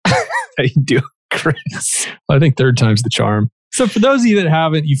How you doing, Chris? I think third time's the charm. So for those of you that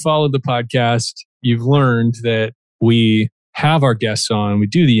haven't, you followed the podcast, you've learned that we have our guests on, we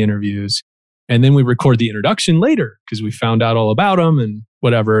do the interviews, and then we record the introduction later because we found out all about them and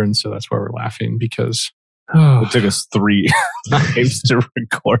whatever. And so that's why we're laughing because it took us 3 times to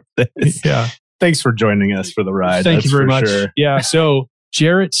record this. Yeah. Thanks for joining us for the ride. Thank you very much. Sure. Yeah. So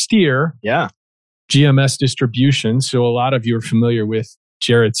Gerrett Stier. Yeah. GMS distribution. So a lot of you are familiar with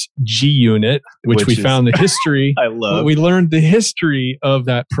Gerrett's G unit, which we found the history. I love. We learned the history of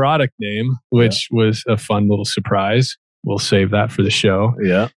that product name, which was a fun little surprise. We'll save that for the show.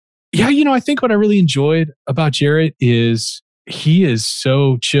 Yeah. Yeah. I think what I really enjoyed about Gerrett is he is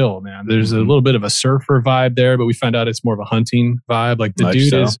so chill, man. There's a little bit of a surfer vibe there, but we found out it's more of a hunting vibe. Like the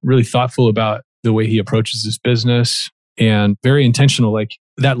dude is really thoughtful about the way he approaches his business and very intentional. Like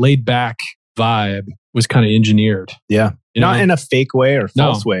that laid back vibe was kind of engineered. Yeah. Not in a fake way or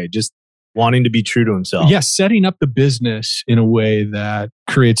false way, just wanting to be true to himself. Yeah, setting up the business in a way that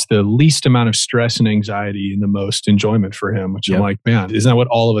creates the least amount of stress and anxiety and the most enjoyment for him, which I'm like, man, isn't that what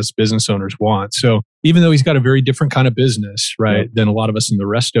all of us business owners want? So even though he's got a very different kind of business, right, than a lot of us in the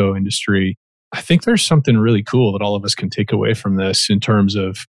resto industry, I think there's something really cool that all of us can take away from this in terms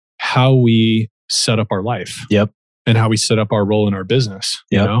of how we set up our life. Yep. And how we set up our role in our business.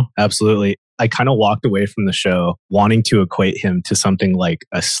 You know? Absolutely. I kind of walked away from the show wanting to equate him to something like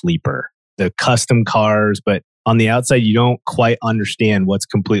a sleeper, the custom cars, but on the outside, you don't quite understand what's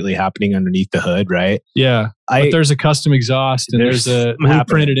completely happening underneath the hood, right? Yeah. But there's a custom exhaust and there's a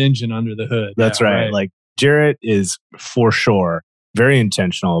blueprinted engine under the hood. That's right. Like Gerrett is for sure very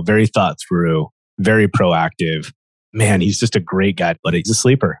intentional, very thought through, very proactive. Man, he's just a great guy, but he's a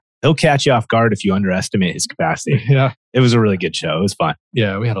sleeper. He'll catch you off guard if you underestimate his capacity. Yeah. It was a really good show. It was fun.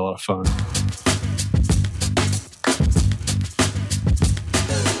 Yeah, we had a lot of fun.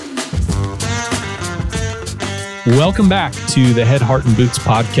 Welcome back to the Head, Heart, and Boots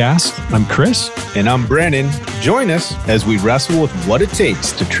podcast. I'm Chris. And I'm Brandon. Join us as we wrestle with what it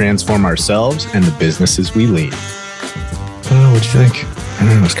takes to transform ourselves and the businesses we lead. What'd you think? I don't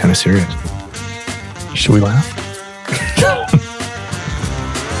know. It was kind of serious. Should we laugh?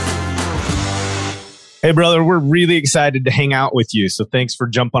 Hey, brother, we're really excited to hang out with you. So thanks for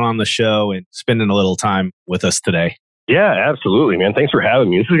jumping on the show and spending a little time with us today. Yeah, absolutely, man. Thanks for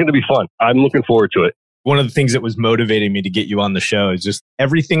having me. This is going to be fun. I'm looking forward to it. One of the things that was motivating me to get you on the show is just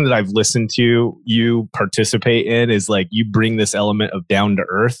everything that I've listened to you participate in is like you bring this element of down to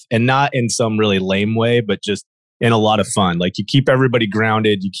earth and not in some really lame way, but just in a lot of fun. Like you keep everybody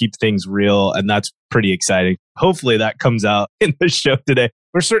grounded, you keep things real, and that's pretty exciting. Hopefully that comes out in the show today.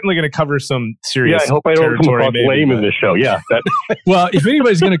 We're certainly going to cover some serious I hope I don't come across lame in this show. Yeah. Well, if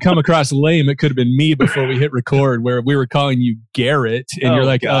anybody's going to come across lame, it could have been me before we hit record where we were calling you Gerrett and you're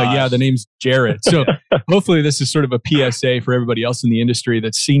like, gosh. Oh yeah, the name's Gerrett. So hopefully this is sort of a PSA for everybody else in the industry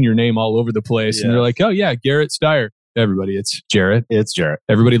that's seen your name all over the place. And you're like, oh yeah, Gerrett Stier. Everybody, it's Gerrett. It's Gerrett.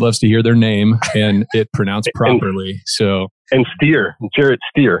 Everybody loves to hear their name and it pronounced properly. And Stier, Gerrett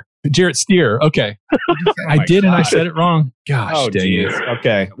Stier. Gerrett Stier. Okay. I did, and I said it wrong. Gosh, dang it.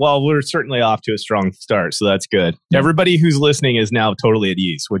 Okay. Well, we're certainly off to a strong start, so that's good. Everybody who's listening is now totally at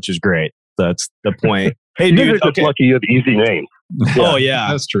ease, which is great. That's the point. Hey, dude. You're just lucky you have easy names. Oh, yeah.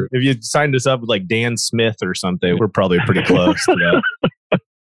 That's true. If you signed us up with like Dan Smith or something, we're probably pretty close to that.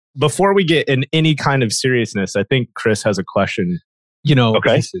 Before we get in any kind of seriousness, I think Chris has a question.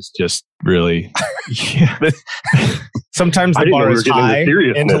 This is just really... Sometimes the bar is high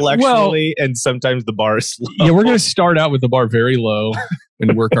intellectually, and sometimes the bar is low. Yeah, we're going to start out with the bar very low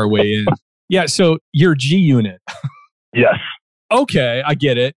and work our way in. Yeah, so your G unit. Yes. Okay, I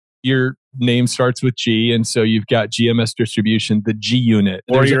get it. Your name starts with G, and so you've got GMS distribution, the G unit.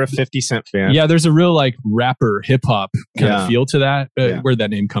 Or you're a 50 Cent fan. Yeah, there's a real like rapper, hip hop kind of feel to that. Where'd that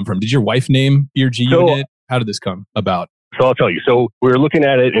name come from? Did your wife name your G unit? How did this come about? So I'll tell you. So we're looking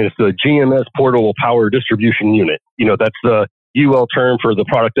at it, and it's the GMS Portable Power Distribution Unit. That's the UL term for the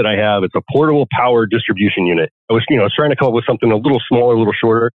product that I have. It's a portable power distribution unit. I was trying to come up with something a little smaller, a little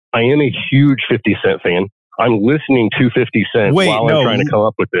shorter. I am a huge 50 Cent fan. I'm listening to 50 Cent while I'm trying to come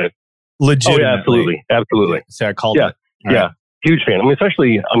up with this. Legitimately. Oh, yeah, absolutely. So I called it. Yeah. Huge fan.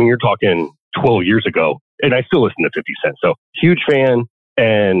 You're talking 12 years ago, and I still listen to 50 Cent. So huge fan,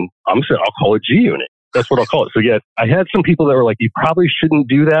 and I'll call it G Unit. That's what I'll call it. So yeah, I had some people that were like, you probably shouldn't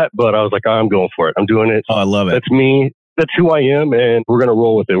do that, but I was like, I'm going for it. I'm doing it. Oh, I love it. That's me. That's who I am, and we're going to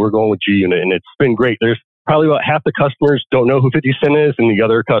roll with it. We're going with G Unit, and it's been great. There's Probably about half the customers don't know who 50 Cent is, and the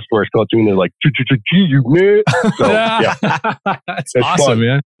other customers come up to me and they're like, "Gee, you man." So, yeah. That's awesome, fun.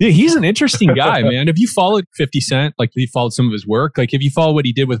 Man. Yeah, he's an interesting guy, man. Have you followed 50 Cent? Like, have you followed some of his work? Like, have you followed what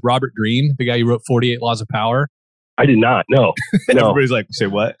he did with Robert Greene, the guy who wrote 48 Laws of Power? I did not. No. Everybody's like, say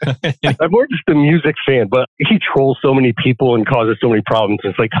what? I'm more just a music fan, but he trolls so many people and causes so many problems.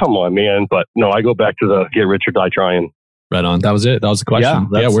 It's like, come on, man. But no, I go back to the get rich or die trying. Right on. That was it. That was the question.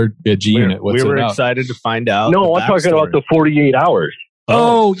 Yeah, we're at G Unit. We were excited to find out. No, I'm talking about the 48 hours.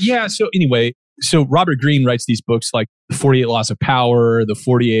 Oh, yeah. So anyway, Robert Greene writes these books like the 48 Laws of Power, the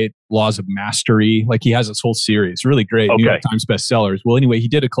 48 Laws of Mastery. Like he has this whole series, really great New York Times bestsellers. Well, anyway, he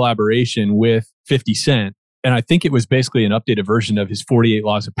did a collaboration with 50 Cent. And I think it was basically an updated version of his 48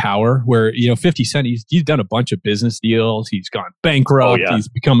 Laws of Power where, 50 Cent, he's done a bunch of business deals. He's gone bankrupt. He's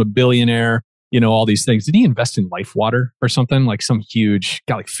become a billionaire. All these things. Did he invest in Life Water or something? Like some huge,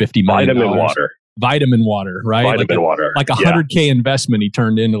 got like $50 million. Vitamin water, right? Vitamin water. Like $100K investment he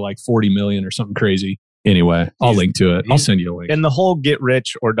turned into like 40 million or something crazy. Anyway, I'll link to it. I'll send you a link. In the whole get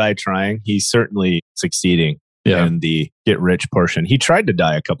rich or die trying, he's certainly succeeding in the get rich portion. He tried to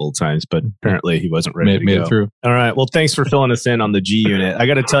die a couple of times, but apparently he wasn't ready to go. It through. All right. Well, thanks for filling us in on the G Unit. I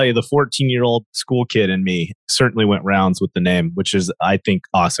got to tell you, the 14-year-old school kid in me certainly went rounds with the name, which is, I think,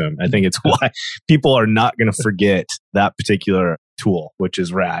 awesome. I think it's why people are not going to forget that particular tool, which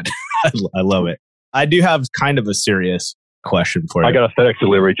is rad. I love it. I do have kind of a serious question for you. I got a FedEx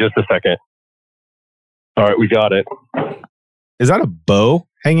delivery. Just a second. All right. We got it. Is that a bow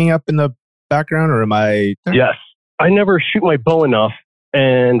hanging up in the background, or am I? Yes. I never shoot my bow enough.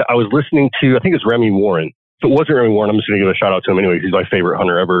 And I was listening to, I think it's Remy Warren. If it wasn't Remy Warren, I'm just going to give a shout out to him anyway. He's my favorite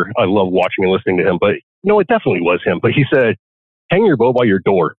hunter ever. I love watching and listening to him. But no, it definitely was him. But he said, hang your bow by your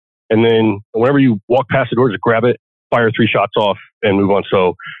door. And then whenever you walk past the door, just grab it, fire 3 shots off and move on.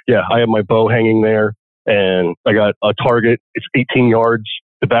 So yeah, I have my bow hanging there and I got a target. It's 18 yards,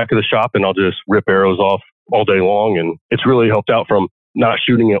 the back of the shop, and I'll just rip arrows off all day long. And it's really helped out from not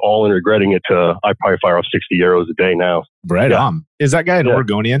shooting it all and regretting it to I probably fire off 60 arrows a day now. Right on. Is that guy an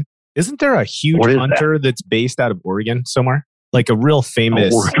Oregonian? Isn't there a huge hunter that's based out of Oregon somewhere? Like a real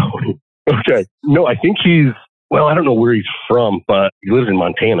famous... Okay. No, I think I don't know where he's from, but he lives in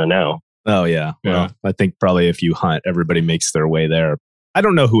Montana now. Oh, yeah. Well, I think probably if you hunt, everybody makes their way there. I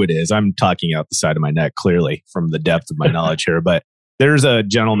don't know who it is. I'm talking out the side of my neck, clearly, from the depth of my knowledge here. But there's a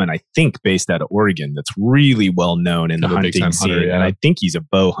gentleman, I think, based out of Oregon that's really well known in the hunting scene. Hunter, and I think he's a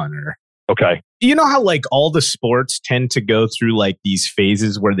bow hunter. Okay. You know how like all the sports tend to go through like these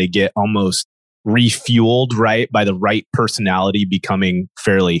phases where they get almost refueled, right? By the right personality becoming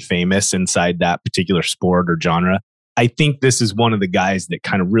fairly famous inside that particular sport or genre. I think this is one of the guys that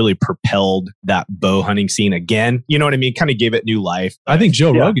kind of really propelled that bow hunting scene again. You know what I mean? Kind of gave it new life. I think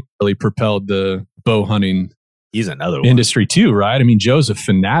Joe Rogan really propelled the bow hunting He's another one. Industry too, right? I mean, Joe's a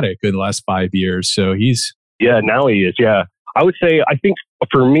fanatic in the last 5 years. So he's... Yeah, now he is. Yeah. I would say, I think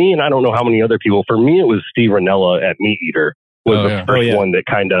for me, and I don't know how many other people, for me, it was Steve Ranella at Meat Eater was the first one that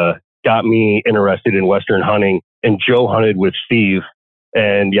kind of got me interested in Western hunting. And Joe hunted with Steve.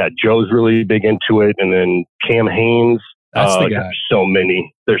 And yeah, Joe's really big into it. And then Cam Haynes. That's the guy.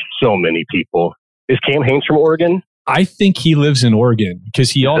 There's so many people. Is Cam Haynes from Oregon? I think he lives in Oregon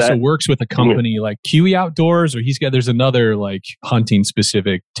because he also works with a company like Kiwi Outdoors, or there's another like hunting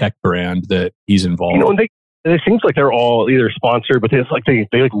specific tech brand that he's involved. You know, and it seems like they're all either sponsored, but it's like they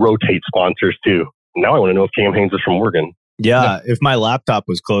like rotate sponsors too. Now I want to know if Cam Haynes is from Oregon. Yeah, if my laptop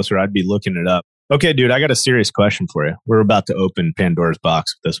was closer, I'd be looking it up. Okay, dude, I got a serious question for you. We're about to open Pandora's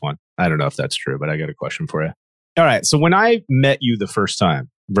box with this one. I don't know if that's true, but I got a question for you. All right, so when I met you the first time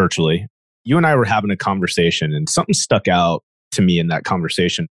virtually, you and I were having a conversation and something stuck out to me in that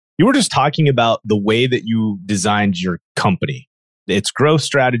conversation. You were just talking about the way that you designed your company, its growth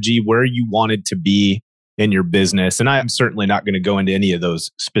strategy, where you wanted to be in your business. And I'm certainly not going to go into any of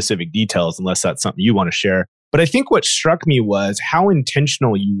those specific details unless that's something you want to share. But I think what struck me was how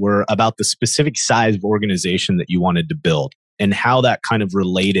intentional you were about the specific size of organization that you wanted to build and how that kind of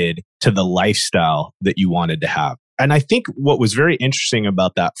related to the lifestyle that you wanted to have. And I think what was very interesting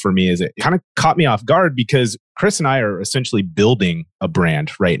about that for me is it kind of caught me off guard because Chris and I are essentially building a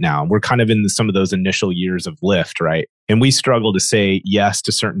brand right now. We're kind of in some of those initial years of Lyft, right? And we struggle to say yes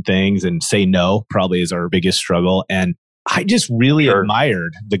to certain things and say no probably is our biggest struggle. And I just really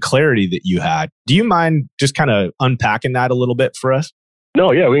admired the clarity that you had. Do you mind just kind of unpacking that a little bit for us?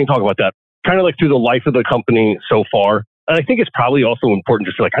 No, yeah, we can talk about that. Kind of like through the life of the company so far. And I think it's probably also important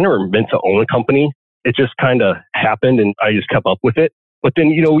to say, like, I never meant to own a company. It just kind of happened and I just kept up with it. But then,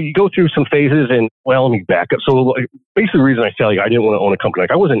 you go through some phases and, well, let me back up. So like, basically the reason I say I didn't want to own a company,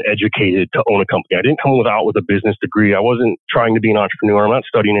 I wasn't educated to own a company. I didn't come out with a business degree. I wasn't trying to be an entrepreneur. I'm not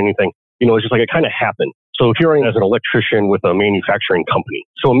studying anything. It's just like it kind of happened. So here I am as an electrician with a manufacturing company.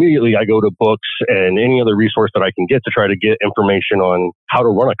 So immediately I go to books and any other resource that I can get to try to get information on how to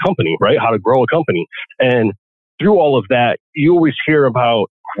run a company, right? How to grow a company. And through all of that, you always hear about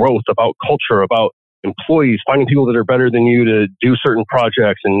growth, about culture, about employees, finding people that are better than you to do certain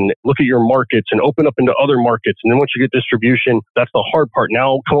projects and look at your markets and open up into other markets. And then once you get distribution, that's the hard part.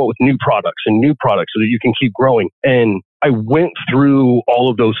 Now come up with new products so that you can keep growing. And I went through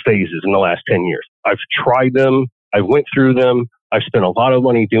all of those phases in the last 10 years. I've tried them. I went through them. I've spent a lot of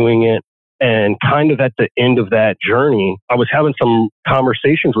money doing it. And kind of at the end of that journey, I was having some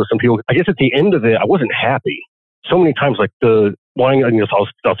conversations with some people. I guess at the end of it, I wasn't happy. So many times, like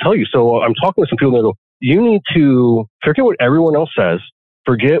I'll tell you. So I'm talking with some people that go, you need to forget what everyone else says,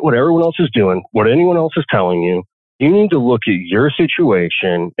 forget what everyone else is doing, what anyone else is telling you. You need to look at your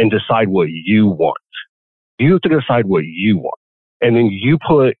situation and decide what you want. You have to decide what you want. And then you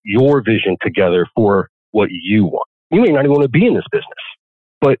put your vision together for what you want. You may not even want to be in this business,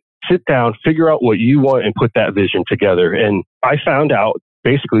 but sit down, figure out what you want and put that vision together. And I found out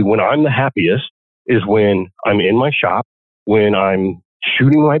basically when I'm the happiest is when I'm in my shop, when I'm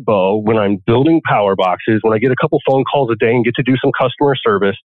shooting my bow, when I'm building power boxes, when I get a couple phone calls a day and get to do some customer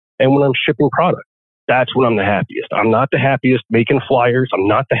service, and when I'm shipping product. That's when I'm the happiest. I'm not the happiest making flyers. I'm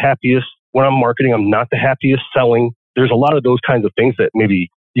not the happiest when I'm marketing. I'm not the happiest selling. There's a lot of those kinds of things that maybe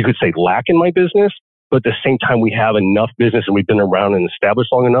you could say lack in my business, but at the same time, we have enough business and we've been around and established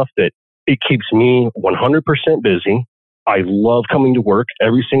long enough that it keeps me 100% busy. I love coming to work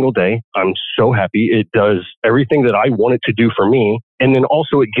every single day. I'm so happy. It does everything that I want it to do for me. And then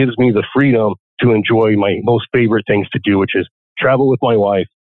also it gives me the freedom to enjoy my most favorite things to do, which is travel with my wife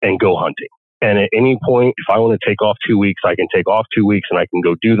and go hunting. And at any point, if I want to take off 2 weeks, I can take off 2 weeks and I can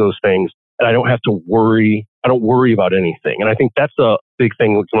go do those things. And I don't have to worry. I don't worry about anything. And I think that's a big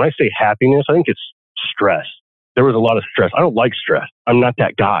thing. When I say happiness, I think it's stress. There was a lot of stress. I don't like stress. I'm not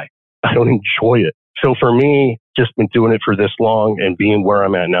that guy. I don't enjoy it. So for me, just been doing it for this long and being where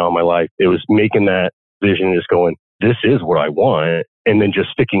I'm at now in my life, it was making that vision, just going, this is what I want. And then just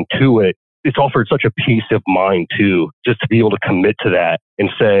sticking to it. It's offered such a peace of mind too, just to be able to commit to that and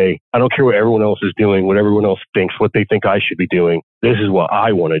say, I don't care what everyone else is doing, what everyone else thinks, what they think I should be doing. This is what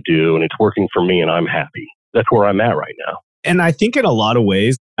I want to do. And it's working for me and I'm happy. That's where I'm at right now. And I think in a lot of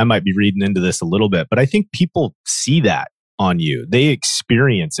ways, I might be reading into this a little bit, but I think people see that on you. They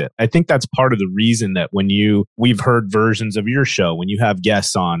experience it. I think that's part of the reason that we've heard versions of your show, when you have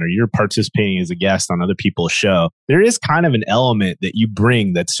guests on or you're participating as a guest on other people's show, there is kind of an element that you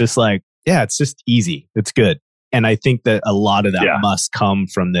bring that's just like, yeah, it's just easy. It's good. And I think that a lot of that must come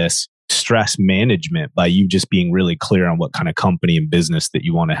from this stress management by you just being really clear on what kind of company and business that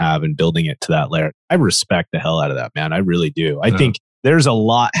you want to have and building it to that layer. I respect the hell out of that, man. I really do. I think there's a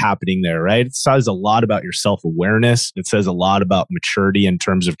lot happening there, right? It says a lot about your self-awareness. It says a lot about maturity in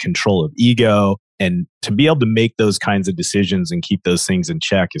terms of control of ego. And to be able to make those kinds of decisions and keep those things in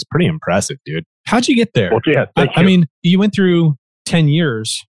check is pretty impressive, dude. How'd you get there? Well, yeah, I mean, you went through 10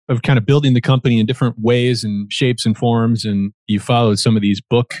 years of kind of building the company in different ways and shapes and forms, and you followed some of these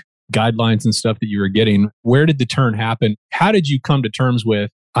book guidelines and stuff that you were getting. Where did the turn happen? How did you come to terms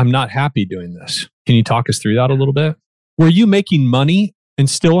with, I'm not happy doing this? Can you talk us through that a little bit? Were you making money and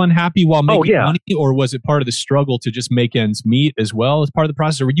still unhappy while making money? Or was it part of the struggle to just make ends meet as well as part of the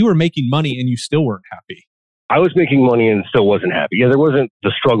process? Or you were making money and you still weren't happy? I was making money and still wasn't happy. Yeah, there wasn't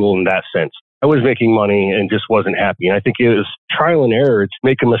the struggle in that sense. I was making money and just wasn't happy. And I think it was trial and error. It's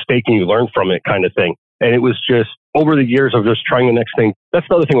make a mistake and you learn from it kind of thing. And it was just over the years of just trying the next thing. That's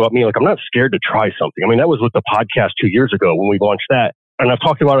the other thing about me. Like, I'm not scared to try something. I mean, that was with the podcast 2 years ago when we launched that. And I've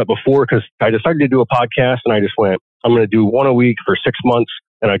talked about it before because I decided to do a podcast and I just went, I'm going to do one a week for 6 months.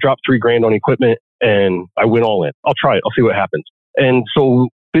 And I dropped $3,000 on equipment and I went all in. I'll try it. I'll see what happens. And so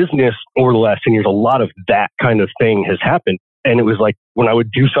business over the last 10 years, a lot of that kind of thing has happened. And it was like when I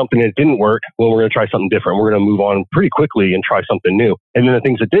would do something and it didn't work, well, we're going to try something different. We're going to move on pretty quickly and try something new. And then the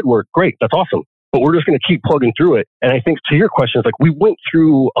things that did work, great, that's awesome. But we're just going to keep plugging through it. And I think to your question, it's like we went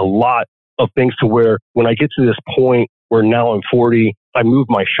through a lot of things to where when I get to this point where now I'm 40, I moved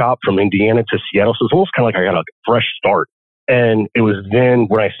my shop from Indiana to Seattle. So it's almost kind of like I got a fresh start. And it was then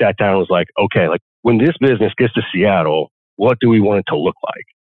when I sat down and was like, okay, like when this business gets to Seattle, what do we want it to look like?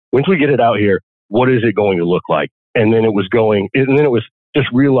 Once we get it out here, what is it going to look like? And then it was just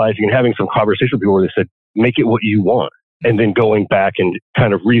realizing and having some conversations with people where they said, make it what you want. and then going back and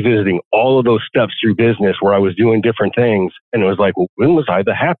kind of revisiting all of those steps through business where I was doing different things. And it was like, well, when was I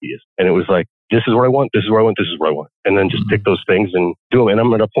the happiest? And it was like, this is what I want. This is what I want. This is what I want. And then just pick those things and do them. And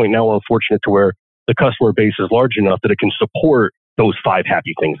I'm at a point now where I'm fortunate to where the customer base is large enough that it can support those 5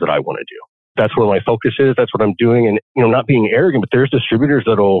 happy things that I want to do. That's where my focus is. That's what I'm doing. And, not being arrogant, but there's distributors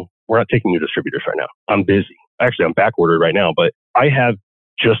we're not taking new distributors right now. I'm busy. Actually, I'm back ordered right now, but I have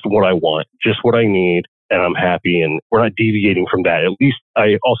just what I want, just what I need, and I'm happy. And we're not deviating from that. At least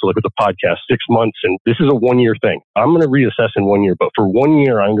I also look at the podcast 6 months, and this is a 1-year thing. I'm going to reassess in 1 year, but for 1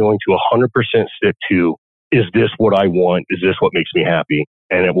 year, I'm going to 100% stick to, is this what I want? Is this what makes me happy?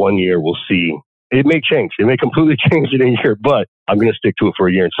 And at 1 year, we'll see. It may change. It may completely change in a year, but I'm going to stick to it for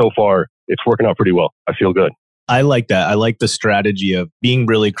a year. And so far, it's working out pretty well. I feel good. I like that. I like the strategy of being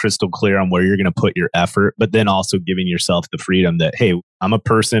really crystal clear on where you're going to put your effort, but then also giving yourself the freedom that, hey, I'm a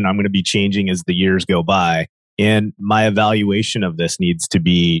person, I'm going to be changing as the years go by. And my evaluation of this needs to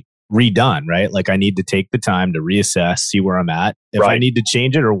be redone, right? Like I need to take the time to reassess, see where I'm at. If I need to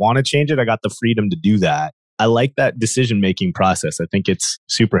change it or want to change it, I got the freedom to do that. I like that decision-making process. I think it's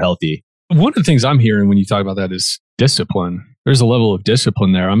super healthy. One of the things I'm hearing when you talk about that is discipline. There's a level of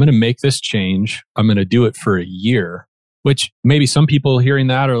discipline there. I'm going to make this change. I'm going to do it for a year, which maybe some people hearing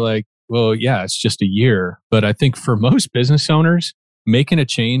that are like, well, yeah, it's just a year. But I think for most business owners, making a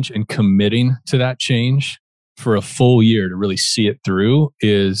change and committing to that change for a full year to really see it through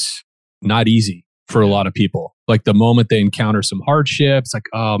is not easy for a lot of people. Like the moment they encounter some hardships, like,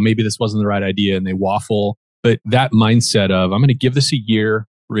 oh, maybe this wasn't the right idea, and they waffle. But that mindset of, I'm going to give this a year,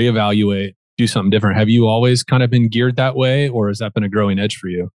 reevaluate, do something different. Have you always kind of been geared that way, or has that been a growing edge for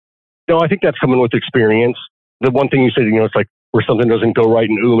you? No, I think that's coming with experience. The one thing you said, it's like where something doesn't go right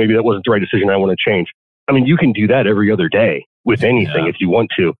and, ooh, maybe that wasn't the right decision, I want to change. I mean, you can do that every other day with anything if you want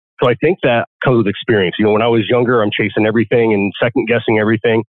to. So I think that comes with experience. When I was younger, I'm chasing everything and second guessing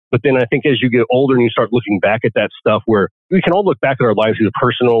everything. But then I think as you get older and you start looking back at that stuff, where we can all look back at our lives, either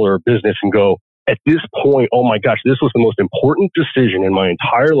personal or business, and go, at this point, oh my gosh, this was the most important decision in my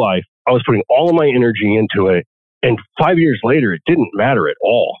entire life. I was putting all of my energy into it. And 5 years later, it didn't matter at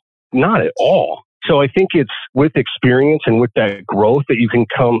all. Not at all. So I think it's with experience and with that growth that you can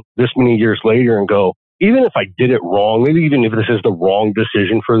come this many years later and go, even if I did it wrong, maybe even if this is the wrong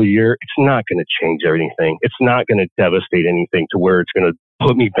decision for the year, it's not going to change anything. It's not going to devastate anything to where it's going to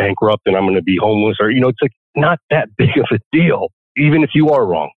put me bankrupt and I'm going to be homeless, or, it's like not that big of a deal, even if you are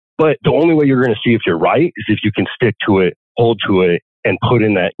wrong. But the only way you're going to see if you're right is if you can stick to it, hold to it, and put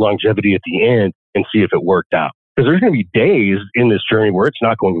in that longevity at the end and see if it worked out. Because there's going to be days in this journey where it's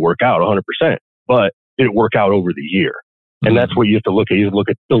not going to work out 100%, but it'll work out over the year. And that's what you have to look at. You have to look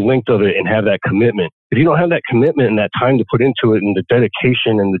at the length of it and have that commitment. If you don't have that commitment and that time to put into it and the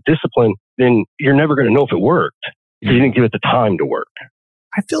dedication and the discipline, then you're never going to know if it worked because you didn't give it the time to work.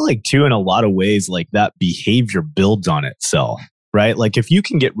 I feel like too, in a lot of ways, like that behavior builds on itself, right? Like if you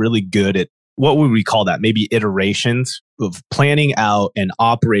can get really good at, what would we call that? Maybe iterations of planning out and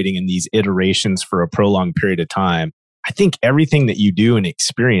operating in these iterations for a prolonged period of time. I think everything that you do and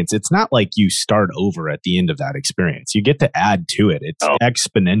experience, it's not like you start over at the end of that experience. You get to add to it. It's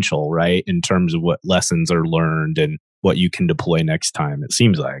exponential, right? In terms of what lessons are learned and what you can deploy next time, it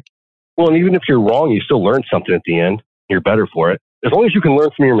seems like. Well, and even if you're wrong, you still learn something at the end. You're better for it. As long as you can learn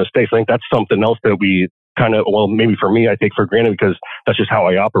from your mistakes, I think that's something else that we kind of, well, maybe for me, I take for granted because that's just how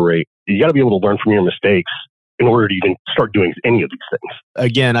I operate. You got to be able to learn from your mistakes in order to even start doing any of these things.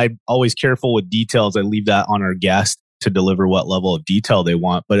 Again, I'm always careful with details. I leave that on our guest to deliver what level of detail they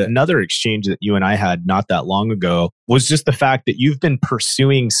want. But another exchange that you and I had not that long ago was just the fact that you've been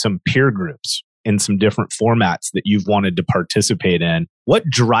pursuing some peer groups in some different formats that you've wanted to participate in. What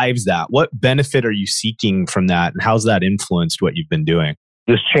drives that? What benefit are you seeking from that? And how's that influenced what you've been doing?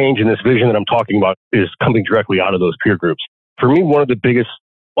 This change and this vision that I'm talking about is coming directly out of those peer groups. For me, one of the biggest,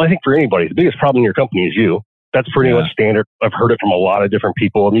 well, I think for anybody, the biggest problem in your company is you. That's pretty much standard. I've heard it from a lot of different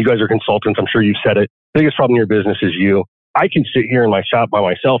people. I mean, you guys are consultants. I'm sure you've said it. Biggest problem in your business is you. I can sit here in my shop by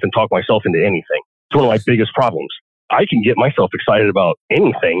myself and talk myself into anything. It's one of my biggest problems. I can get myself excited about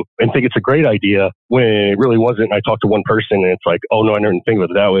anything and think it's a great idea when it really wasn't. I talked to one person and it's like, oh no, I never think of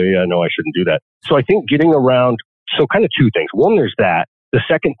it that way. Yeah, no, I shouldn't do that. So I think getting around, so kind of two things. One, there's that. The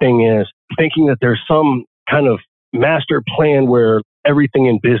second thing is thinking that there's some kind of master plan where everything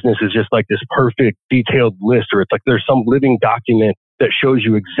in business is just like this perfect detailed list, or it's like there's some living document that shows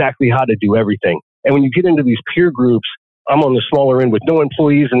you exactly how to do everything. And when you get into these peer groups, I'm on the smaller end with no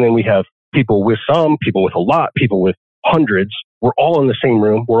employees, and then we have people with some, people with a lot, people with hundreds. We're all in the same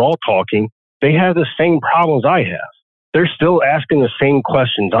room. We're all talking. They have the same problems I have. They're still asking the same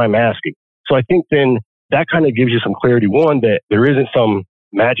questions I'm asking. So I think then that kind of gives you some clarity. One, that there isn't some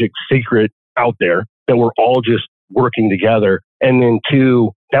magic secret out there, that we're all just working together. And then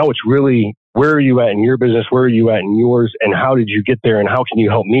two, now it's really, where are you at in your business? Where are you at in yours? And how did you get there? And how can you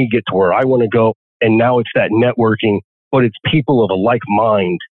help me get to where I want to go? And now it's that networking, but it's people of a like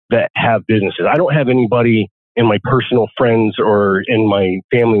mind that have businesses. I don't have anybody in my personal friends or in my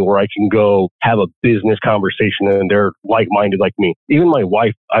family where I can go have a business conversation and they're like-minded like me. Even my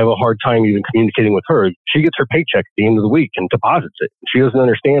wife, I have a hard time even communicating with her. She gets her paycheck at the end of the week and deposits it. She doesn't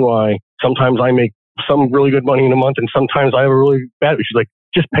understand why sometimes I make some really good money in a month and sometimes I have a really bad. She's like,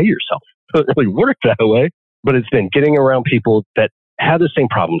 just pay yourself. It doesn't really work that way. But it's then getting around people that have the same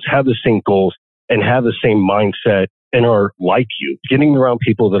problems, have the same goals, and have the same mindset and are like you. Getting around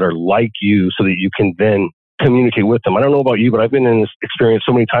people that are like you so that you can then communicate with them. I don't know about you, but I've been in this experience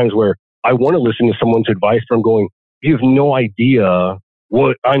so many times where I want to listen to someone's advice, but I'm going, you have no idea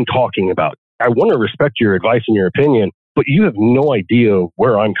what I'm talking about. I want to respect your advice and your opinion, but you have no idea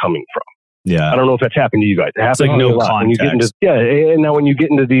where I'm coming from. Yeah. I don't know if that's happened to you guys. It happens like to me no a lot. context. And now when you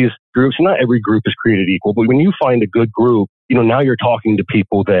get into these groups, not every group is created equal, but when you find a good group, now you're talking to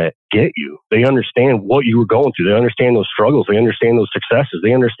people that get you. They understand what you were going through. They understand those struggles. They understand those successes.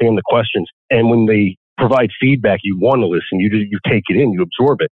 They understand the questions. And when they provide feedback, you want to listen. You take it in, you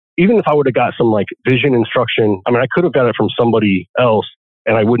absorb it. Even if I would have got some like vision instruction, I could have got it from somebody else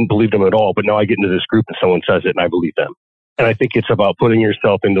and I wouldn't believe them at all. But now I get into this group and someone says it and I believe them. And I think it's about putting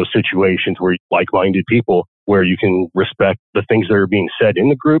yourself in those situations where like-minded people, where you can respect the things that are being said in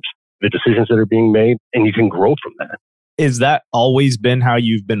the groups, the decisions that are being made, and you can grow from that. Is that always been how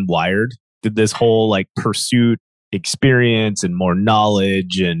you've been wired? Did this whole pursuit, experience, and more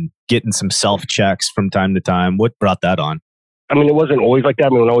knowledge and getting some self-checks from time to time, what brought that on? It wasn't always like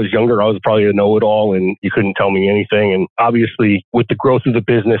that. When I was younger, I was probably a know-it-all and you couldn't tell me anything. And obviously, with the growth of the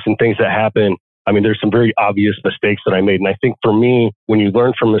business and things that happen, there's some very obvious mistakes that I made. And I think for me, when you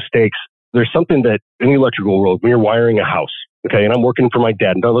learn from mistakes, there's something that in the electrical world, when you're wiring a house, okay, and I'm working for my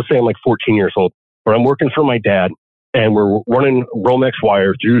dad. Now, let's say I'm 14 years old, or I'm working for my dad and we're running Romex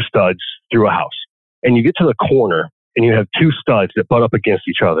wire through studs through a house. And you get to the corner and you have two studs that butt up against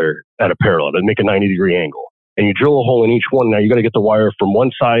each other at a parallel to make a 90-degree angle. And you drill a hole in each one. Now you got to get the wire from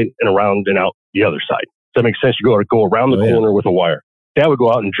one side and around and out the other side. Does that make sense? You go around the corner with a wire. Dad would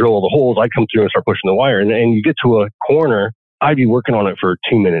go out and drill all the holes. I'd come through and start pushing the wire. And you get to a corner, I'd be working on it for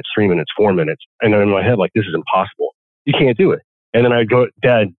 2 minutes, 3 minutes, 4 minutes. And then in my head, this is impossible. You can't do it. And then I'd go,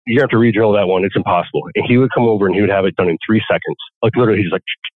 Dad, you have to re-drill that one. It's impossible. And he would come over and he would have it done in 3 seconds. Literally, he's like,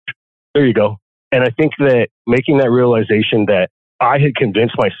 there you go. And I think that making that realization that I had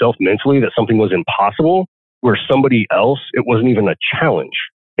convinced myself mentally that something was impossible, where somebody else, it wasn't even a challenge.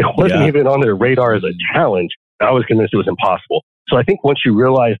 It wasn't even on their radar as a challenge. I was convinced it was impossible. So I think once you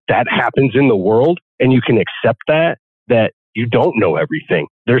realize that happens in the world and you can accept that you don't know everything,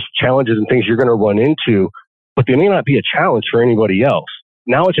 there's challenges and things you're going to run into, but they may not be a challenge for anybody else.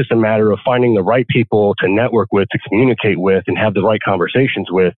 Now it's just a matter of finding the right people to network with, to communicate with, and have the right conversations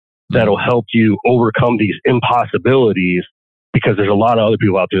with that'll help you overcome these impossibilities, because there's a lot of other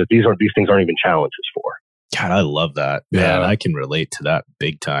people out there that these things aren't even challenges for. God, I love that. Yeah. Man, I can relate to that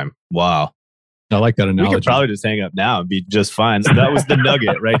big time. Wow. I like that analogy. We could probably just hang up now and be just fine. So that was the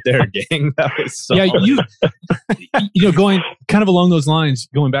nugget right there, gang. That was solid. Yeah, going kind of along those lines,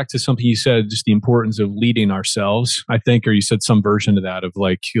 going back to something you said, just the importance of leading ourselves, I think, or you said some version of that, of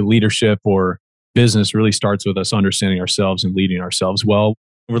leadership or business really starts with us understanding ourselves and leading ourselves well.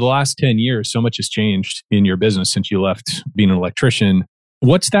 Over the last 10 years, so much has changed in your business since you left being an electrician.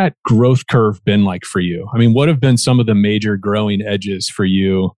 What's that growth curve been like for you? What have been some of the major growing edges for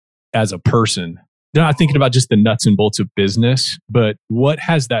you as a person? Not thinking about just the nuts and bolts of business, but what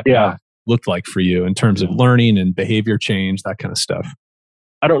has that path looked like for you in terms of learning and behavior change, that kind of stuff?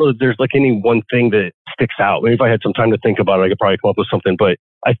 I don't know if there's any one thing that sticks out. Maybe if I had some time to think about it, I could probably come up with something. But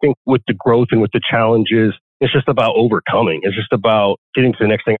I think with the growth and with the challenges, it's just about overcoming. It's just about getting to the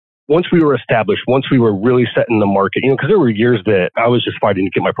next thing. Once we were established, once we were really set in the market, because there were years that I was just fighting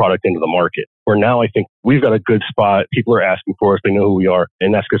to get my product into the market, where now I think we've got a good spot. People are asking for us. They know who we are,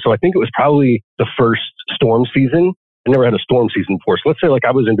 and that's good. So I think it was probably the first storm season. I never had a storm season before. So let's say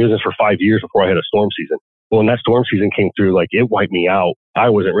I was in business for 5 years before I had a storm season. Well, when that storm season came through, it wiped me out. I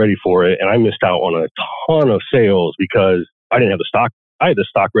wasn't ready for it, and I missed out on a ton of sales because I didn't have the stock. I had the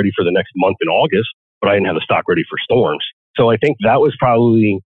stock ready for the next month in August, but I didn't have the stock ready for storms. So I think that was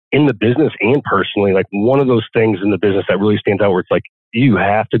probably, in the business and personally, one of those things in the business that really stands out, where it's you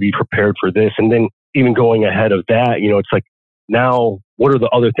have to be prepared for this. And then even going ahead of that, it's now what are the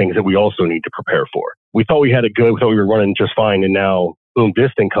other things that we also need to prepare for? We thought we had it good. We thought we were running just fine. And now boom,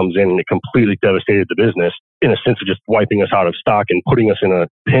 this thing comes in and it completely devastated the business in a sense of just wiping us out of stock and putting us in a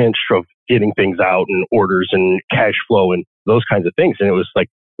pinch of getting things out and orders and cash flow and those kinds of things. And it was like,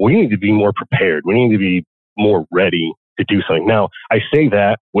 we need to be more prepared. We need to be more ready to do something. Now, I say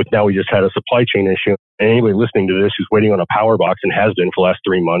that with now we just had a supply chain issue. And anybody listening to this who's waiting on a power box and has been for the last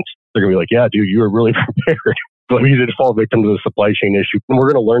 3 months, they're going to be like, yeah, dude, you were really prepared. But we did fall victim to the supply chain issue. And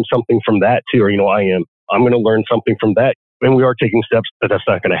we're going to learn something from that too. Or, I am. I'm going to learn something from that. And we are taking steps that that's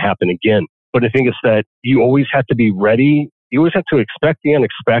not going to happen again. But I think it's that you always have to be ready. You always have to expect the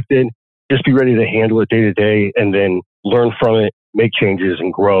unexpected. Just be ready to handle it day to day and then learn from it, make changes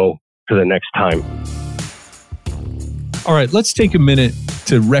and grow to the next time. All right, let's take a minute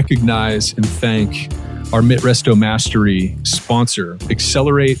to recognize and thank our MitResto Mastery sponsor,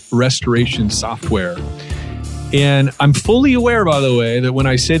 Accelerate Restoration Software. And I'm fully aware, by the way, that when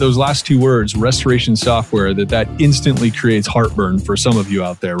I say those last two words, restoration software, that instantly creates heartburn for some of you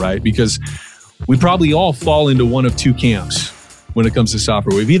out there, right? Because we probably all fall into one of two camps when it comes to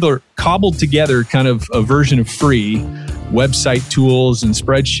software. We've either cobbled together kind of a version of free website tools and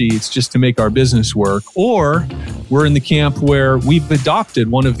spreadsheets just to make our business work, or we're in the camp where we've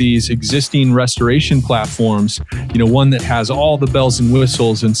adopted one of these existing restoration platforms, one that has all the bells and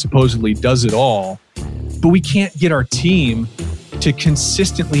whistles and supposedly does it all, but we can't get our team to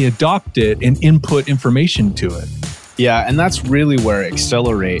consistently adopt it and input information to it. Yeah, and that's really where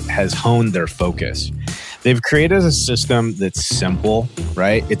Accelerate has honed their focus. They've created a system that's simple,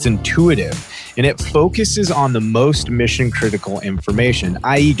 right? It's intuitive, and it focuses on the most mission-critical information,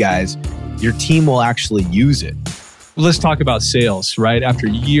 i.e., guys, your team will actually use it. Let's talk about sales, right? After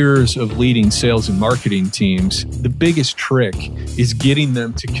years of leading sales and marketing teams, the biggest trick is getting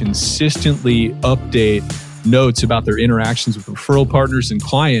them to consistently update notes about their interactions with referral partners and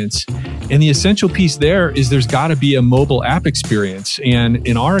clients. And the essential piece there is there's got to be a mobile app experience. And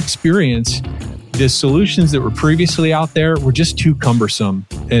in our experience, the solutions that were previously out there were just too cumbersome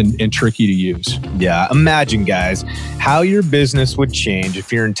and tricky to use. Yeah, imagine, guys, how your business would change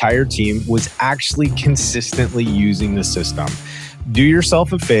if your entire team was actually consistently using the system. Do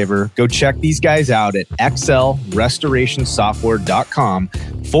yourself a favor, go check these guys out at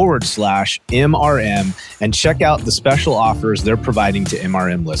excelrestorationsoftware.com/MRM and check out the special offers they're providing to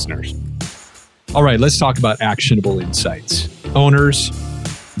MRM listeners. All right, let's talk about actionable insights. Owners,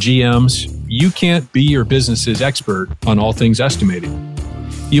 GMs, you can't be your business's expert on all things estimating.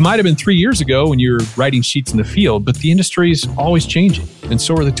 You might have been 3 years ago when you were writing sheets in the field, but the industry is always changing, and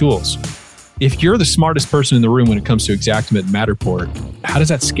so are the tools. If you're the smartest person in the room when it comes to Xactimate and Matterport, how does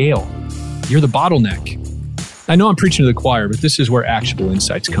that scale? You're the bottleneck. I know I'm preaching to the choir, but this is where Actionable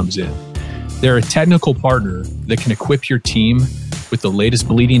Insights comes in. They're a technical partner that can equip your team with the latest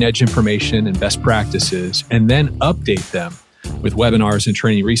bleeding edge information and best practices, and then update them with webinars and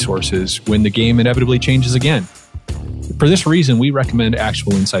training resources when the game inevitably changes again. For this reason, we recommend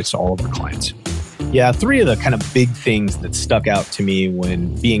Actionable Insights to all of our clients. Yeah, three of the kind of big things that stuck out to me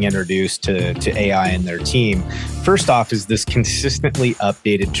when being introduced to AI and their team. First off is this consistently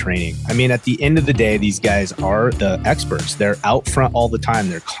updated training. I mean, at the end of the day, these guys are the experts. They're out front all the time.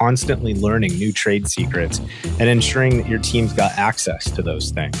 They're constantly learning new trade secrets and ensuring that your team's got access to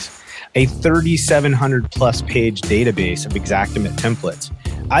those things. A 3,700 plus page database of Xactimate templates.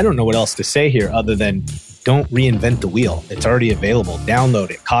 I don't know what else to say here other than don't reinvent the wheel. It's already available. Download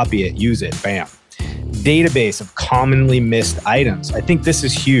it, copy it, use it, bam. Database of commonly missed items. I think this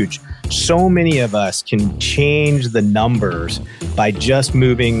is huge. So many of us can change the numbers by just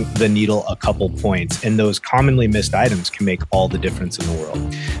moving the needle a couple points, and those commonly missed items can make all the difference in the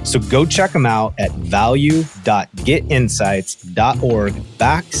world. So go check them out at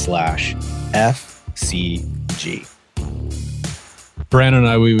value.getinsights.org/FCG. Brandon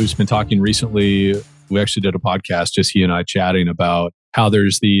and I, we've been talking recently. We actually did a podcast, just he and I chatting about how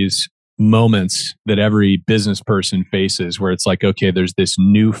there's these moments that every business person faces where it's like, okay, there's this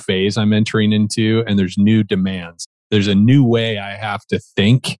new phase I'm entering into and there's new demands. There's a new way I have to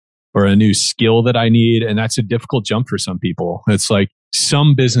think or a new skill that I need. And that's a difficult jump for some people. It's like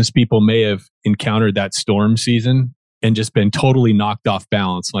some business people may have encountered that storm season and just been totally knocked off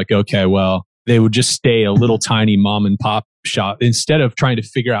balance. Like, okay, well, they would just stay a little tiny mom and pop shop instead of trying to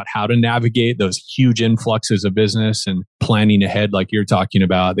figure out how to navigate those huge influxes of business and planning ahead like you're talking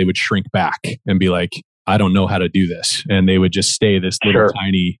about. They would shrink back and be like, I don't know how to do this. And they would just stay this little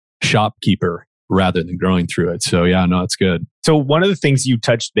tiny shopkeeper rather than growing through it. So yeah, no, it's good. So one of the things you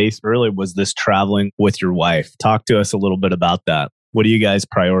touched base earlier was this traveling with your wife. Talk to us a little bit about that. What do you guys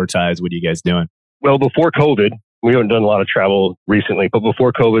prioritize? What are you guys doing? Well, before COVID, we haven't done a lot of travel recently, but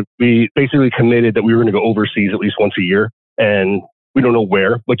before COVID, we basically committed that we were going to go overseas at least once a year. And We don't know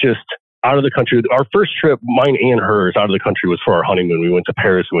where, but just out of the country. Our first trip, mine and hers, out of the country was for our honeymoon. We went to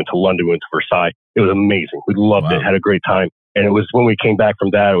Paris, we went to London, we went to Versailles. It was amazing. We loved it, had a great time. And it was when we came back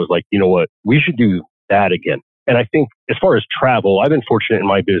from that, it was like, you know what, we should do that again. And I think as far as travel, I've been fortunate in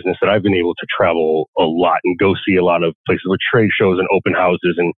my business that I've been able to travel a lot and go see a lot of places with trade shows and open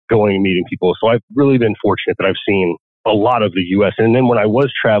houses and going and meeting people. So I've really been fortunate that I've seen a lot of the U.S. And then when I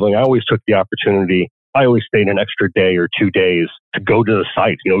was traveling, I always took the opportunity. I always stayed an extra day or 2 days to go to the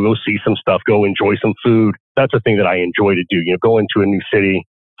sites, go see some stuff, go enjoy some food. That's a thing that I enjoy to do, go into a new city,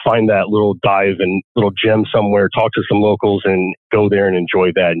 find that little dive and little gem somewhere, talk to some locals and go there and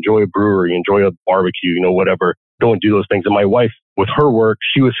enjoy that, enjoy a brewery, enjoy a barbecue, whatever, go and do those things. And my wife, with her work,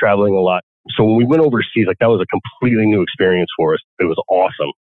 she was traveling a lot. So when we went overseas, that was a completely new experience for us. It was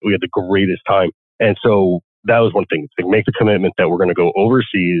awesome. We had the greatest time. And so that was one thing, to make the commitment that we're going to go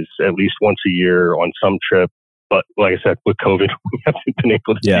overseas at least once a year on some trip. But like I said, with COVID, we haven't been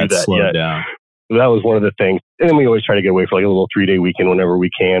able to do that yet. Down. That was one of the things. And then we always try to get away for like a little 3-day weekend whenever we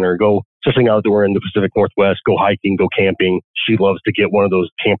can, or go something outdoor in the Pacific Northwest, go hiking, go camping. She loves to get one of those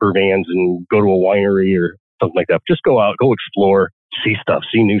camper vans and go to a winery or something like that. Just go out, go explore, see stuff,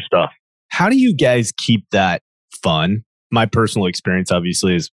 see new stuff. How do you guys keep that fun? My personal experience,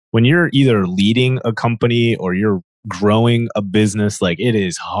 obviously, is when you're either leading a company or you're growing a business, like it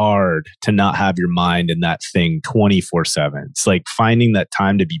is hard to not have your mind in that thing 24/7. It's like finding that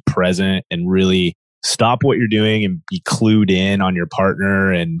time to be present and really stop what you're doing and be clued in on your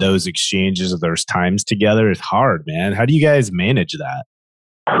partner, and those exchanges of those times together is hard, man. How do you guys manage that?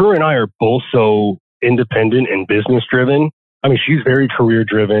 Her and I are both so independent and business driven. I mean, she's very career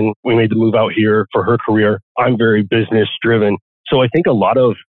driven. We made the move out here for her career. I'm very business driven. So I think a lot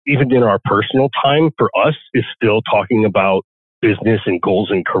of, even in our personal time for us, is still talking about business and goals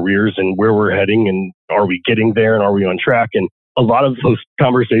and careers and where we're heading and are we getting there and are we on track? And a lot of those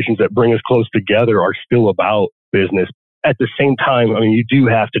conversations that bring us close together are still about business. At the same time, I mean, you do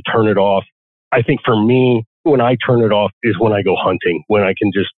have to turn it off. I think for me, when I turn it off is when I go hunting, when I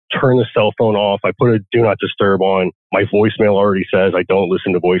can just turn the cell phone off. I put a do not disturb on. My voicemail already says I don't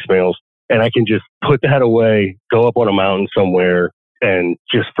listen to voicemails, and I can just put that away, go up on a mountain somewhere and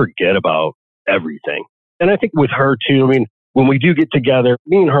just forget about everything. And I think with her too, I mean, when we do get together,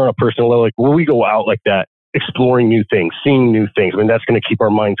 me and her on a personal level, like when we go out like that, exploring new things, seeing new things, I mean, that's going to keep our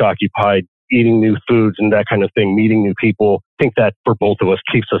minds occupied, eating new foods and that kind of thing, meeting new people. I think that for both of us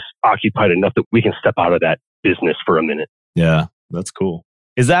keeps us occupied enough that we can step out of that business for a minute. Yeah, that's cool.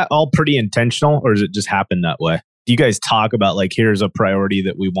 Is that all pretty intentional, or does it just happen that way? Do you guys talk about like, here's a priority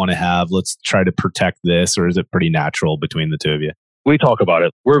that we want to have, let's try to protect this, or is it pretty natural between the two of you? We talk about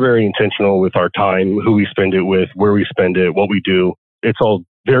it. We're very intentional with our time, who we spend it with, where we spend it, what we do. It's all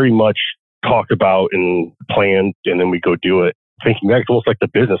very much talked about and planned, and then we go do it. Thinking back, it's almost like the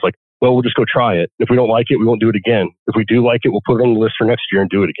business, like, well, we'll just go try it. If we don't like it, we won't do it again. If we do like it, we'll put it on the list for next year and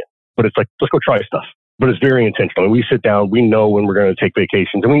do it again. But it's like, let's go try stuff. But it's very intentional. And we sit down, we know when we're going to take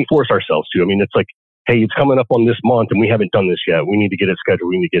vacations, and we force ourselves to. I mean, it's like, hey, it's coming up on this month and we haven't done this yet. We need to get it scheduled.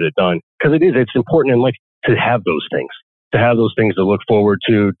 We need to get it done. Because it's important in life to have those things. To have those things to look forward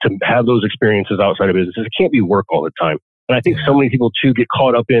to have those experiences outside of business. It can't be work all the time. And I think so many people too get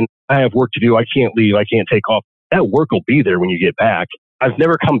caught up in, I have work to do, I can't leave, I can't take off. That work will be there when you get back. I've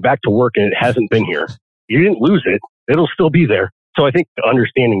never come back to work and it hasn't been here. You didn't lose it. It'll still be there. So I think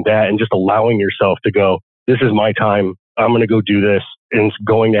understanding that and just allowing yourself to go, this is my time, I'm going to go do this, and it's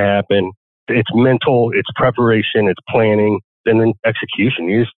going to happen. It's mental, it's preparation, it's planning, and then execution.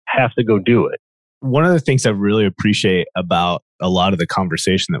 You just have to go do it. One of the things I really appreciate about a lot of the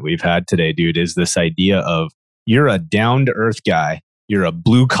conversation that we've had today, dude, is this idea of you're a down-to-earth guy. You're a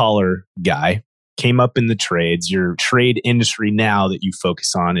blue-collar guy, came up in the trades. Your trade industry now that you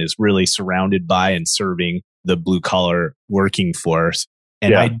focus on is really surrounded by and serving the blue-collar working force.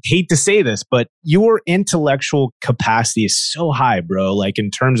 And I hate to say this, but your intellectual capacity is so high, bro, like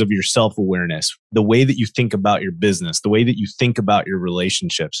in terms of your self-awareness, the way that you think about your business, the way that you think about your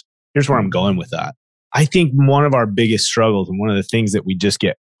relationships. Here's where I'm going with that. I think one of our biggest struggles and one of the things that we just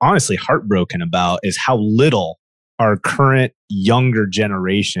get honestly heartbroken about is how little our current younger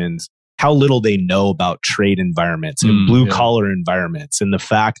generations, how little they know about trade environments and blue collar environments, and the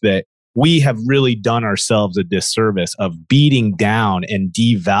fact that we have really done ourselves a disservice of beating down and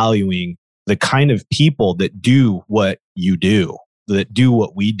devaluing the kind of people that do what you do, that do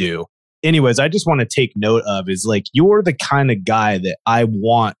what we do. Anyways, I just want to take note of is like, you're the kind of guy that I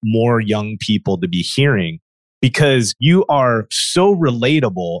want more young people to be hearing, because you are so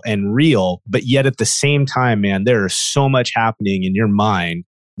relatable and real, but yet at the same time, man, there is so much happening in your mind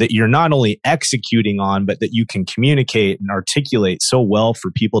that you're not only executing on, but that you can communicate and articulate so well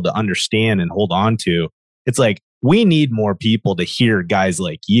for people to understand and hold on to. It's like, we need more people to hear guys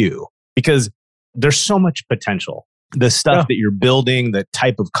like you because there's so much potential. The stuff that you're building, the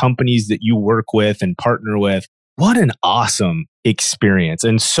type of companies that you work with and partner with, what an awesome experience.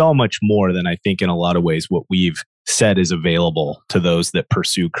 And so much more than I think in a lot of ways what we've said is available to those that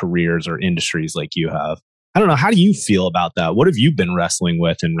pursue careers or industries like you have. I don't know. How do you feel about that? What have you been wrestling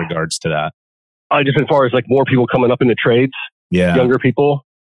with in regards to that? Just as far as like more people coming up in the trades, younger people,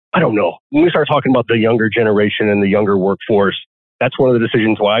 I don't know. When we start talking about the younger generation and the younger workforce, that's one of the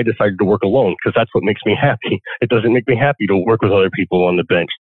decisions why I decided to work alone, because that's what makes me happy. It doesn't make me happy to work with other people on the bench.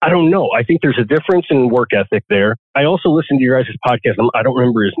 I don't know. I think there's a difference in work ethic there. I also listened to your guys' podcast. I don't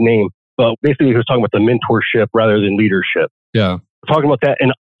remember his name, but basically he was talking about the mentorship rather than leadership. Yeah. Talking about that.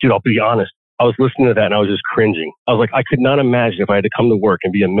 And dude, I'll be honest. I was listening to that and I was just cringing. I was like, I could not imagine if I had to come to work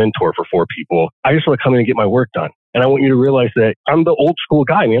and be a mentor for 4 people. I just want to come in and get my work done. And I want you to realize that I'm the old school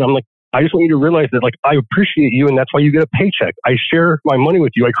guy, man. I'm like, I just want you to realize that like, I appreciate you and that's why you get a paycheck. I share my money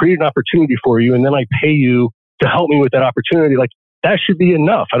with you. I create an opportunity for you and then I pay you to help me with that opportunity. Like that should be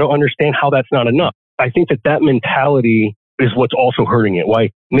enough. I don't understand how that's not enough. I think that mentality is what's also hurting it. Why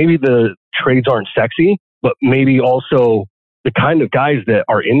maybe the trades aren't sexy, but maybe also the kind of guys that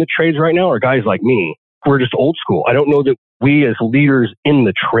are in the trades right now are guys like me. We're just old school. I don't know that we as leaders in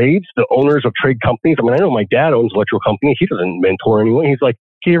the trades, the owners of trade companies, I mean, I know my dad owns an electrical company. He doesn't mentor anyone. He's like,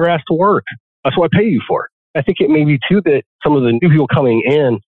 he never asked to work. That's what I pay you for. I think it may be too that some of the new people coming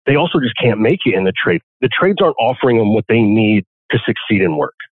in, they also just can't make it in the trade. The trades aren't offering them what they need to succeed in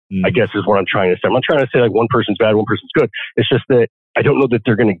work, I guess is what I'm trying to say. I'm not trying to say like one person's bad, one person's good. It's just that I don't know that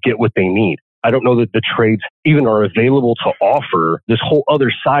they're going to get what they need. I don't know that the trades even are available to offer this whole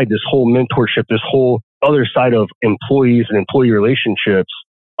other side, this whole mentorship, this whole other side of employees and employee relationships.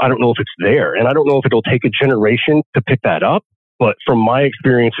 I don't know if it's there. And I don't know if it'll take a generation to pick that up. But from my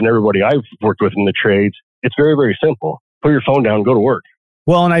experience and everybody I've worked with in the trades, it's very, very simple. Put your phone down and go to work.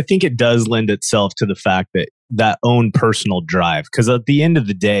 Well, and I think it does lend itself to the fact that own personal drive. Because at the end of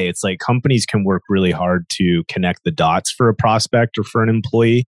the day, it's like companies can work really hard to connect the dots for a prospect or for an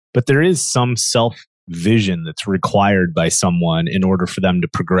employee. But there is some self-vision that's required by someone in order for them to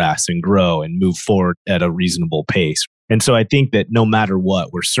progress and grow and move forward at a reasonable pace. And so I think that no matter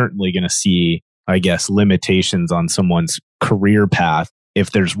what, we're certainly going to see, I guess, limitations on someone's career path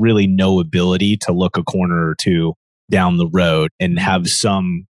if there's really no ability to look a corner or two down the road and have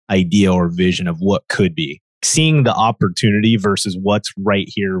some idea or vision of what could be. Seeing the opportunity versus what's right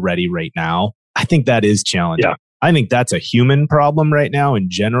here, ready right now, I think that is challenging. Yeah. I think that's a human problem right now in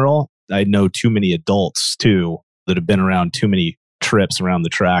general. I know too many adults too that have been around too many trips around the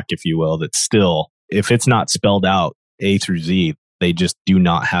track, if you will, that still, if it's not spelled out A through Z, they just do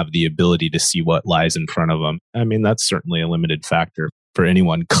not have the ability to see what lies in front of them. I mean, that's certainly a limited factor for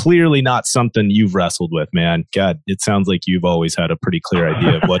anyone. Clearly not something you've wrestled with, man. God, it sounds like you've always had a pretty clear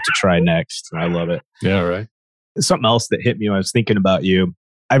idea of what to try next. I love it. Yeah, right. Something else that hit me when I was thinking about you,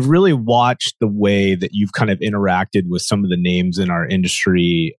 I've really watched the way that you've kind of interacted with some of the names in our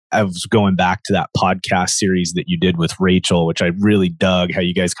industry. I was going back to that podcast series that you did with Rachel, which I really dug, how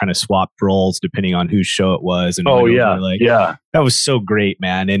you guys kind of swapped roles depending on whose show it was. And yeah. That was so great,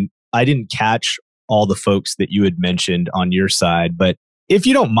 man. And I didn't catch all the folks that you had mentioned on your side, but if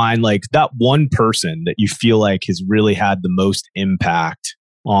you don't mind, like that one person that you feel like has really had the most impact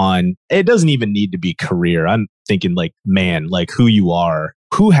on, it doesn't even need to be career. I'm thinking like, man, like who you are.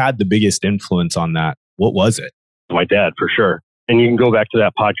 Who had the biggest influence on that? What was it? My dad, for sure. And you can go back to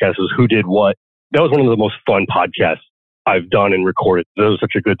that podcast. It was Who Did What. That was one of the most fun podcasts I've done and recorded. That was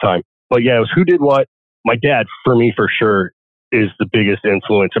such a good time. But yeah, it was Who Did What. My dad, for me, for sure, is the biggest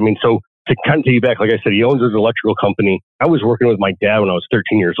influence. I mean, so to kind of take you back, like I said, he owns his electrical company. I was working with my dad when I was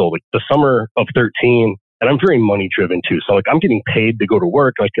 13 years old, like the summer of 13. And I'm very money driven too. So like I'm getting paid to go to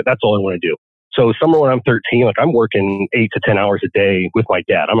work. Like that's all I want to do. So summer when I'm 13, like I'm working 8 to 10 hours a day with my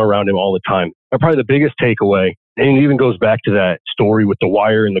dad. I'm around him all the time. And probably the biggest takeaway, and it even goes back to that story with the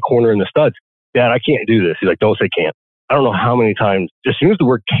wire in the corner and the studs. Dad, I can't do this. He's like, don't say can't. I don't know how many times, as soon as the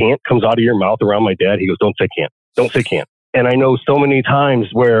word can't comes out of your mouth around my dad, he goes, don't say can't. Don't say can't. And I know so many times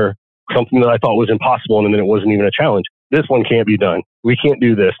where something that I thought was impossible and then it wasn't even a challenge. This one can't be done. We can't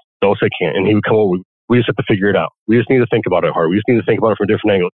do this. Don't say can't. And he would come over. We just have to figure it out. We just need to think about it hard. We just need to think about it from a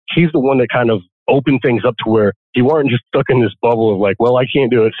different angle. He's the one that kind of opened things up to where you weren't just stuck in this bubble of like, well, I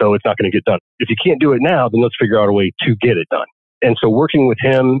can't do it, so it's not going to get done. If you can't do it now, then let's figure out a way to get it done. And so working with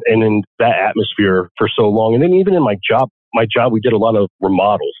him and in that atmosphere for so long, and then even in my job, we did a lot of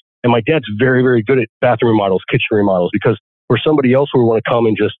remodels. And my dad's very, very good at bathroom remodels, kitchen remodels, because where somebody else would want to come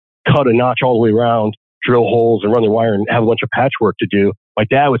and just cut a notch all the way around, drill holes and run their wire and have a bunch of patchwork to do. My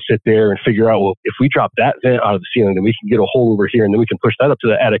dad would sit there and figure out, well, if we drop that vent out of the ceiling, then we can get a hole over here and then we can push that up to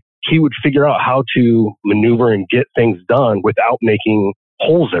the attic. He would figure out how to maneuver and get things done without making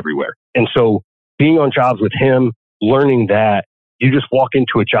holes everywhere. And so being on jobs with him, learning that, you just walk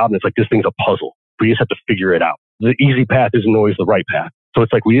into a job and it's like, this thing's a puzzle. We just have to figure it out. The easy path isn't always the right path. So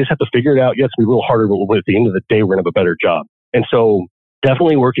it's like, we just have to figure it out. Yes, it's going to be a little harder, but at the end of the day, we're going to have a better job. And so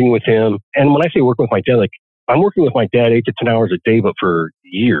definitely working with him. And when I say working with my dad, like I'm working with my dad 8 to 10 hours a day, but for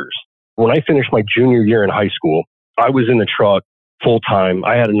years. When I finished my junior year in high school, I was in the truck full time.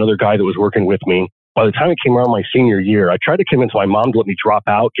 I had another guy that was working with me. By the time it came around my senior year, I tried to convince my mom to let me drop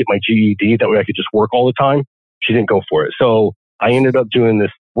out, get my GED. That way I could just work all the time. She didn't go for it. So I ended up doing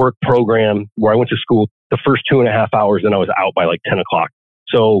this work program where I went to school the first 2.5 hours and I was out by like 10 o'clock.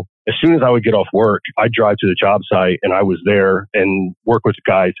 So as soon as I would get off work, I'd drive to the job site and I was there and work with the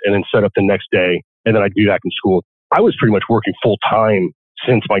guys and then set up the next day. And then I'd be back in school. I was pretty much working full time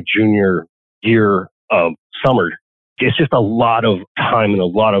since my junior year of summer. It's just a lot of time and a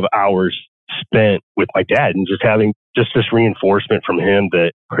lot of hours spent with my dad and just having just this reinforcement from him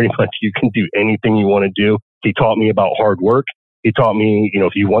that pretty much you can do anything you want to do. He taught me about hard work. He taught me,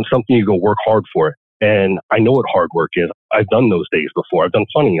 if you want something, you go work hard for it. And I know what hard work is. I've done those days before. I've done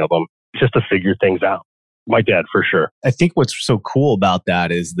plenty of them just to figure things out. My dad, for sure. I think what's so cool about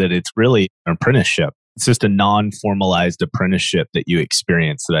that is that it's really an apprenticeship. It's just a non-formalized apprenticeship that you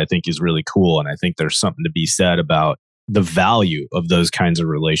experience that I think is really cool. And I think there's something to be said about the value of those kinds of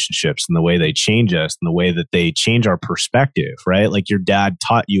relationships and the way they change us and the way that they change our perspective, right? Like your dad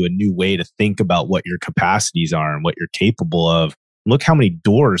taught you a new way to think about what your capacities are and what you're capable of. Look how many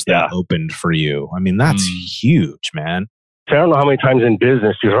doors that opened for you. I mean, that's huge, man. I don't know how many times in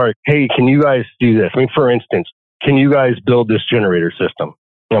business you're like, hey, can you guys do this? I mean, for instance, can you guys build this generator system?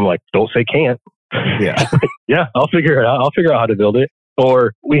 And I'm like, don't say can't. Yeah. Yeah, I'll figure it out. I'll figure out how to build it.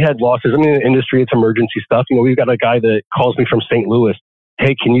 Or we had losses. I mean, in the industry, it's emergency stuff. We've got a guy that calls me from St. Louis.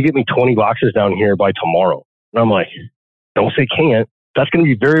 Hey, can you get me 20 boxes down here by tomorrow? And I'm like, don't say can't. That's going to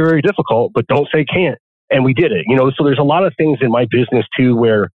be very, very difficult, but don't say can't. And we did it. So there's a lot of things in my business too,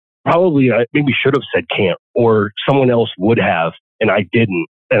 where probably I maybe should have said can't, or someone else would have, and I didn't.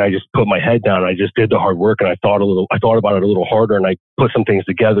 And I just put my head down and I just did the hard work and I thought about it a little harder and I put some things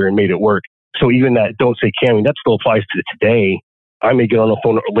together and made it work. So even that don't say can't, I mean, that still applies to today. I may get on the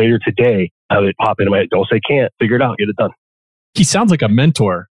phone later today, have it pop into my head, don't say can't, figure it out, get it done. He sounds like a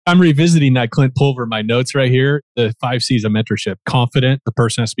mentor. I'm revisiting that Clint Pulver in my notes right here. The 5 C's of mentorship. Confident, the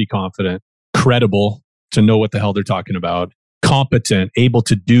person has to be confident. Credible, to know what the hell they're talking about. Competent, able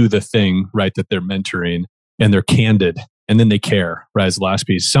to do the thing, right, that they're mentoring. And they're candid. And then they care, right, as the last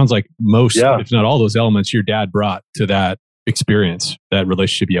piece. Sounds like most, if not all those elements your dad brought to that experience, that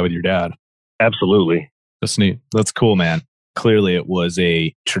relationship you had with your dad. Absolutely. That's neat. That's cool, man. Clearly it was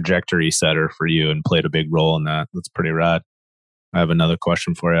a trajectory setter for you and played a big role in that. That's pretty rad. I have another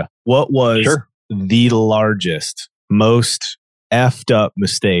question for you. What was the largest, most effed up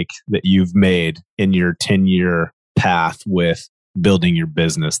mistake that you've made in your 10-year path with building your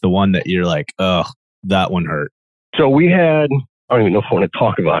business? The one that you're like, oh, that one hurt. So we had, I don't even know if I want to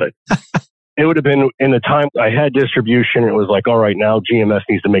talk about it. It would have been in the time I had distribution. It was like, all right, now GMS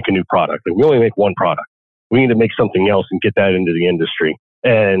needs to make a new product. Like, we only make one product. We need to make something else and get that into the industry.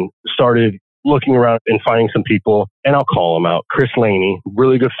 And started looking around and finding some people, and I'll call them out. Chris Laney,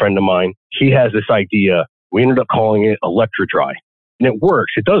 really good friend of mine. He has this idea. We ended up calling it Electro-Dry. And it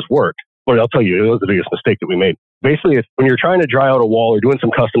works. It does work. But I'll tell you, it was the biggest mistake that we made. Basically, when you're trying to dry out a wall or doing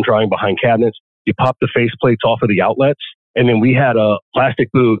some custom drying behind cabinets, you pop the face plates off of the outlets. And then we had a plastic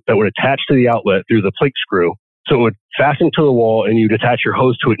boot that would attach to the outlet through the plate screw. So it would fasten to the wall and you'd attach your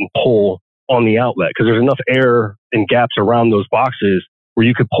hose to it and pull on the outlet, because there's enough air and gaps around those boxes where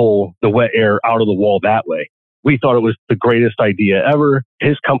you could pull the wet air out of the wall that way. We thought it was the greatest idea ever.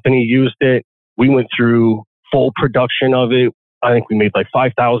 His company used it. We went through full production of it. I think we made like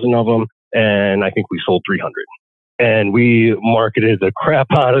 5,000 of them, and I think we sold 300. And we marketed the crap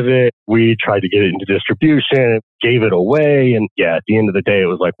out of it. We tried to get it into distribution, gave it away. And yeah, at the end of the day, it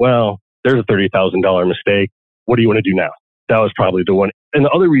was like, well, there's a $30,000 mistake. What do you want to do now? That was probably the one. And the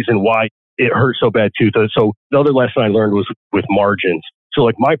other reason why it hurt so bad too. So the other lesson I learned was with margins. So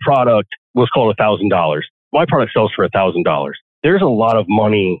like my product was called $1,000. My product sells for $1,000. There's a lot of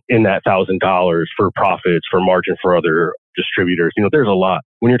money in that $1,000 for profits, for margin for other distributors. There's a lot.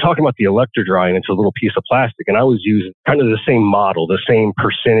 When you're talking about the Electro-Dry and it's a little piece of plastic, and I was using kind of the same model, the same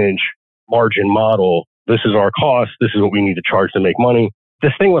percentage margin model. This is our cost. This is what we need to charge to make money.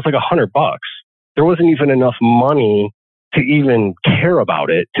 This thing was like $100. There wasn't even enough money to even care about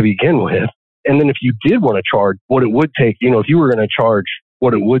it to begin with. And then if you did want to charge what it would take, if you were going to charge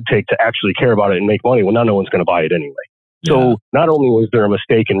what it would take to actually care about it and make money, well, now no one's going to buy it anyway. So not only was there a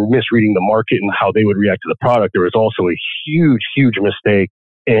mistake in misreading the market and how they would react to the product, there was also a huge, huge mistake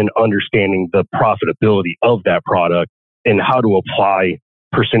in understanding the profitability of that product and how to apply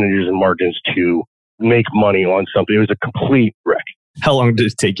percentages and margins to make money on something. It was a complete wreck. How long did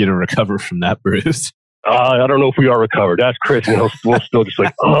it take you to recover from that, Bruce? I don't know if we are recovered. That's Chris, and we'll still just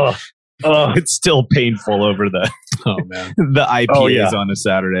like, it's still painful over the the IPAs on a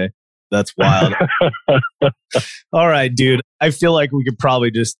Saturday. That's wild. All right, dude. I feel like we could probably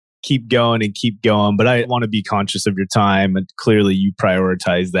just keep going, but I want to be conscious of your time, and clearly you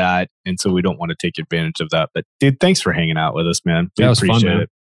prioritize that, and so we don't want to take advantage of that. But dude, thanks for hanging out with us, man. We appreciate it.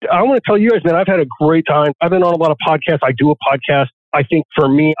 I want to tell you guys, man, I've had a great time. I've been on a lot of podcasts. I do a podcast. I think for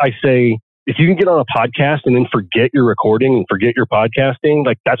me, I say, if you can get on a podcast and then forget your recording and forget your podcasting,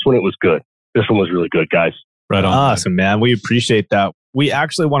 like that's when it was good. This one was really good, guys. Right on. Awesome, man. We appreciate that. We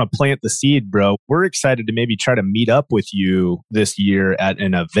actually want to plant the seed, bro. We're excited to maybe try to meet up with you this year at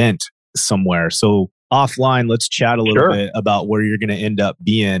an event somewhere. So offline, let's chat a little bit about where you're going to end up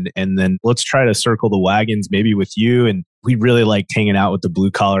being. And then let's try to circle the wagons maybe with you. And we really liked hanging out with the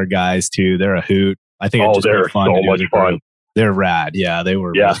blue collar guys too. They're a hoot. I think it's just they're fun. So much fun. They're rad. Yeah, they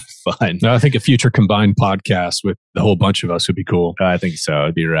were really fun. No, I think a future combined podcast with the whole bunch of us would be cool. I think so.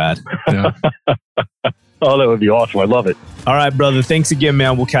 It'd be rad. Yeah. Oh, that would be awesome. I love it. All right, brother. Thanks again,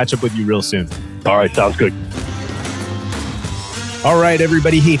 man. We'll catch up with you real soon. All right. Sounds good. All right,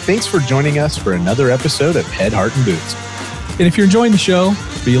 everybody. Hey, thanks for joining us for another episode of Head, Heart, and Boots. And if you're enjoying the show,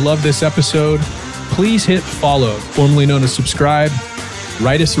 or you love this episode, please hit follow, formerly known as subscribe,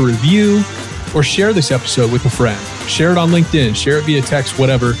 write us a review, or share this episode with a friend. Share it on LinkedIn, share it via text,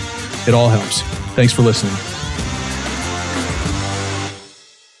 whatever. It all helps. Thanks for listening.